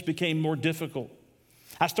 things became more difficult.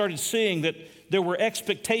 I started seeing that there were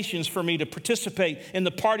expectations for me to participate in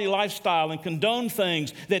the party lifestyle and condone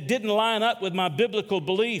things that didn't line up with my biblical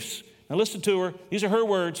beliefs. Now listen to her. These are her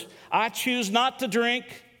words. I choose not to drink,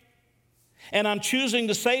 and I'm choosing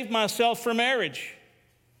to save myself for marriage.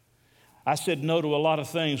 I said no to a lot of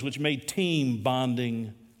things which made team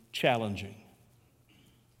bonding challenging.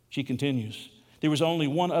 She continues. There was only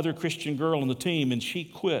one other Christian girl on the team, and she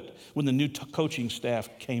quit when the new coaching staff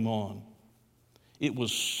came on. It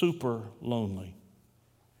was super lonely.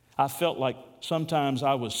 I felt like sometimes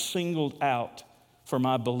I was singled out for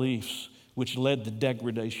my beliefs, which led to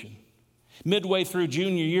degradation. Midway through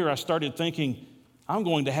junior year, I started thinking, I'm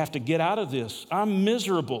going to have to get out of this. I'm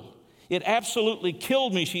miserable. It absolutely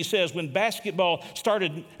killed me, she says, when basketball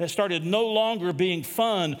started no longer being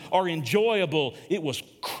fun or enjoyable. It was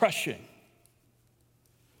crushing.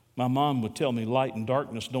 My mom would tell me light and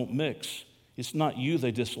darkness don't mix. It's not you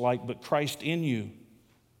they dislike, but Christ in you.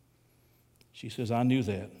 She says, I knew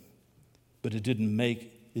that, but it didn't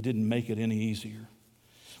make it any easier.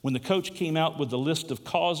 When the coach came out with the list of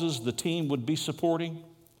causes the team would be supporting,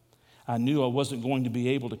 I knew I wasn't going to be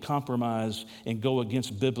able to compromise and go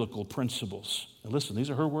against biblical principles. Now listen, these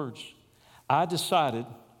are her words. I decided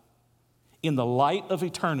in the light of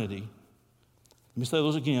eternity, let me say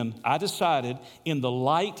those again. I decided in the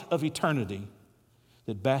light of eternity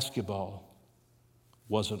that basketball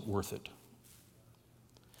wasn't worth it.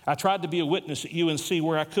 I tried to be a witness at UNC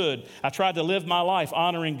where I could. I tried to live my life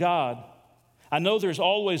honoring God. I know there's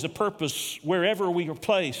always a purpose wherever we are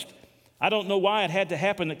placed. I don't know why it had to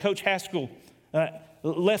happen that Coach Haskell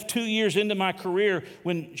left 2 years into my career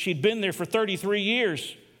when she'd been there for 33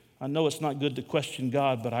 years. I know it's not good to question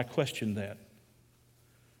God, but I questioned that.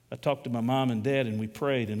 I talked to my mom and dad, and we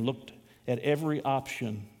prayed and looked at every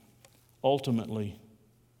option. Ultimately,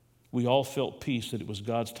 we all felt peace that it was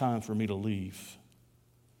God's time for me to leave.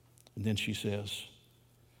 And then she says,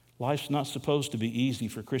 life's not supposed to be easy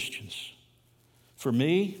for Christians. For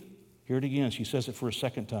me, hear it again, she says it for a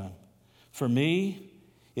second time. For me,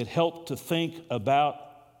 it helped to think about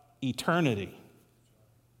eternity.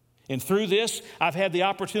 And through this, I've had the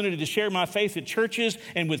opportunity to share my faith at churches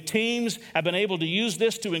and with teams. I've been able to use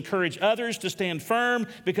this to encourage others to stand firm,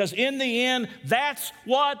 because in the end, that's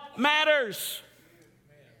what matters.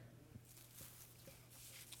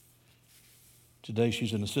 Today,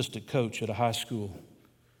 she's an assistant coach at a high school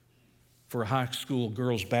for a high school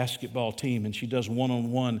girls basketball team, and she does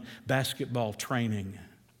one-on-one basketball training.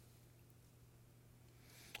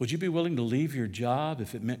 Would you be willing to leave your job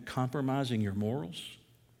if it meant compromising your morals?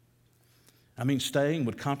 I mean, staying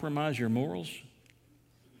would compromise your morals?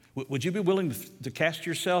 Would you be willing to cast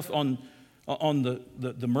yourself on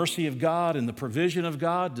the mercy of God and the provision of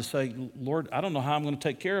God to say, Lord, I don't know how I'm going to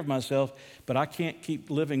take care of myself, but I can't keep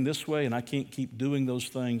living this way and I can't keep doing those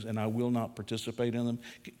things and I will not participate in them?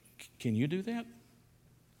 Can you do that?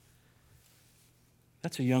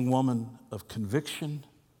 That's a young woman of conviction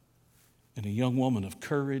and a young woman of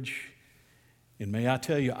courage. And may I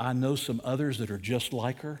tell you, I know some others that are just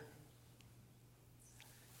like her.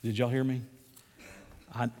 Did y'all hear me?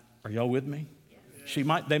 Are y'all with me?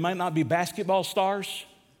 They might not be basketball stars,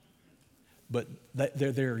 but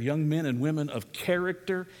they're young men and women of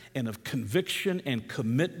character and of conviction and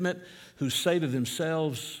commitment who say to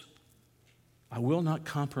themselves, I will not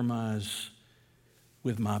compromise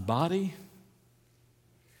with my body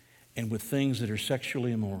and with things that are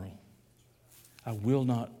sexually immoral. I will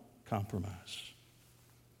not compromise.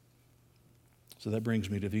 So that brings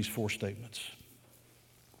me to these 4 statements.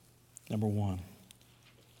 Number 1,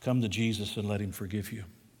 come to Jesus and let him forgive you.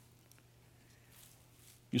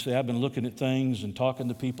 You say, I've been looking at things and talking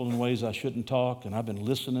to people in ways I shouldn't talk, and I've been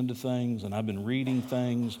listening to things, and I've been reading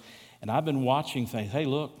things, and I've been watching things. Hey,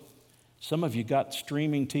 look, some of you got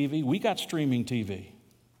streaming TV. We got streaming TV.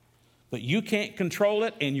 But you can't control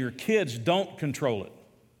it, and your kids don't control it.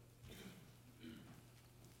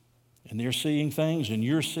 And they're seeing things, and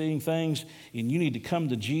you're seeing things, and you need to come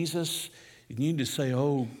to Jesus, and you need to say,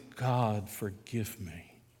 oh, God, forgive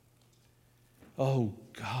me. Oh,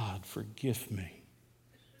 God, forgive me.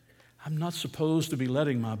 I'm not supposed to be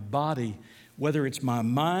letting my body, whether it's my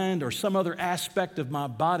mind or some other aspect of my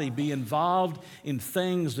body, be involved in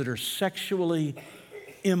things that are sexually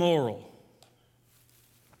immoral.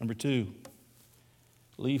 Number 2,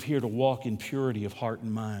 leave here to walk in purity of heart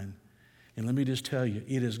and mind. And let me just tell you,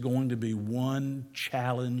 it is going to be one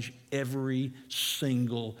challenge every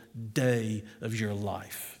single day of your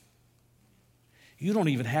life. You don't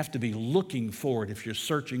even have to be looking for it if you're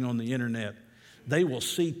searching on the internet. They will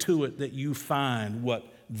see to it that you find what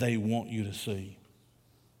they want you to see.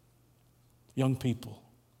 Young people,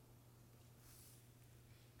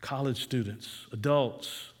 college students,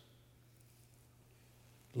 adults,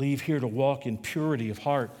 leave here to walk in purity of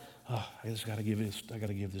heart. Oh, I got to give this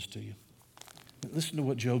to you. Listen to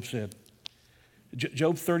what Job said.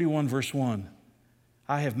 Job 31, verse 1.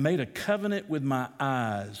 I have made a covenant with my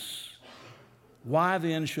eyes. Why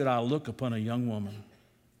then should I look upon a young woman?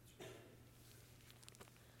 You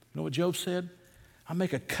know what Job said? I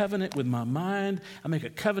make a covenant with my mind. I make a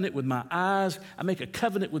covenant with my eyes. I make a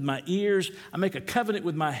covenant with my ears. I make a covenant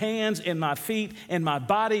with my hands and my feet and my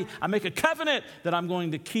body. I make a covenant that I'm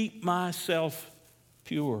going to keep myself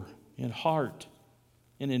pure in heart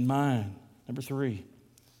and in mind. Number 3,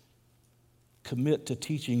 commit to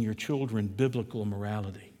teaching your children biblical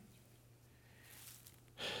morality.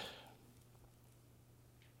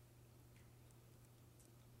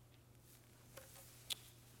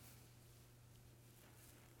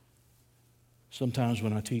 Sometimes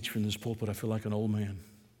when I teach from this pulpit, I feel like an old man.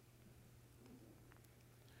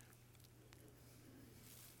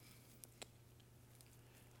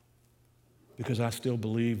 Because I still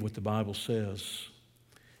believe what the Bible says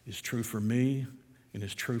is true for me and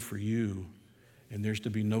is true for you, and there's to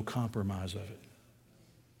be no compromise of it.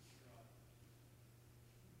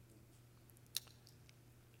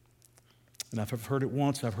 And if I've heard it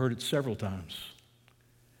once, I've heard it several times.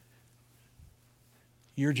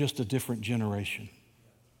 You're just a different generation.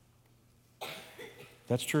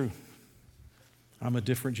 That's true. I'm a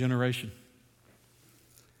different generation.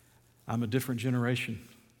 I'm a different generation.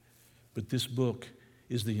 But this book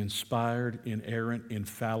is the inspired, inerrant,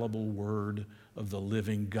 infallible word of the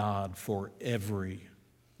living God for every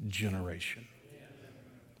generation.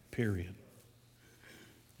 Period.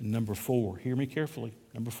 And number 4, hear me carefully.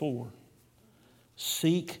 Number 4,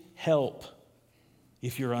 seek help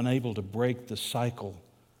if you're unable to break the cycle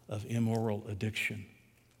of immoral addiction.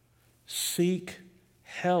 Seek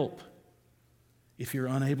help if you're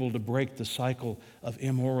unable to break the cycle of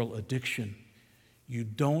immoral addiction. You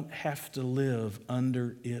don't have to live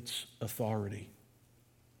under its authority.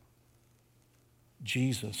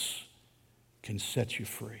 Jesus can set you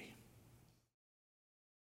free.